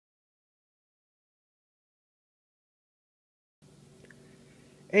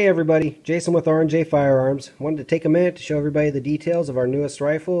Hey everybody, Jason with R&J Firearms. Wanted to take a minute to show everybody the details of our newest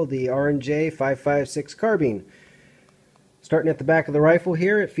rifle, the R&J 556 Carbine. Starting at the back of the rifle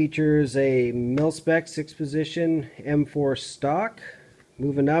here, it features a mil-spec 6-position M4 stock.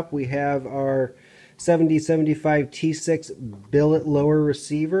 Moving up, we have our 7075 T6 billet lower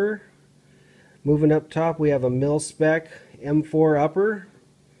receiver. Moving up top, we have a mil-spec M4 upper.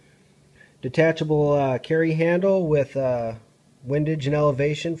 Detachable carry handle with windage and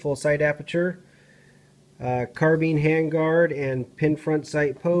elevation, full sight aperture, carbine handguard and pin front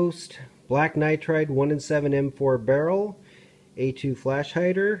sight post, black nitride 1-in-7 M4 barrel, A2 flash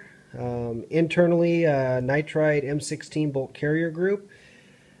hider, internally nitride M16 bolt carrier group.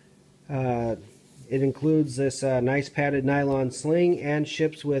 It includes this nice padded nylon sling and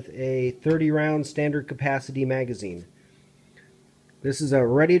ships with a 30-round standard capacity magazine. This is a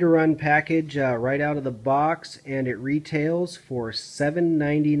ready-to-run package right out of the box, and it retails for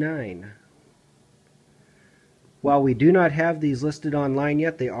 $7.99. While we do not have these listed online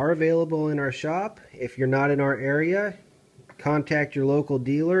yet, they are available in our shop. If you're not in our area, contact your local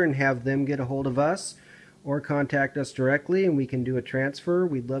dealer and have them get a hold of us, or contact us directly and we can do a transfer.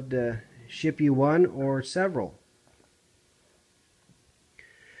 We'd love to ship you one or several.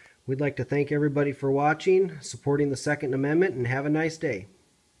 We'd like to thank everybody for watching, supporting the Second Amendment, and have a nice day.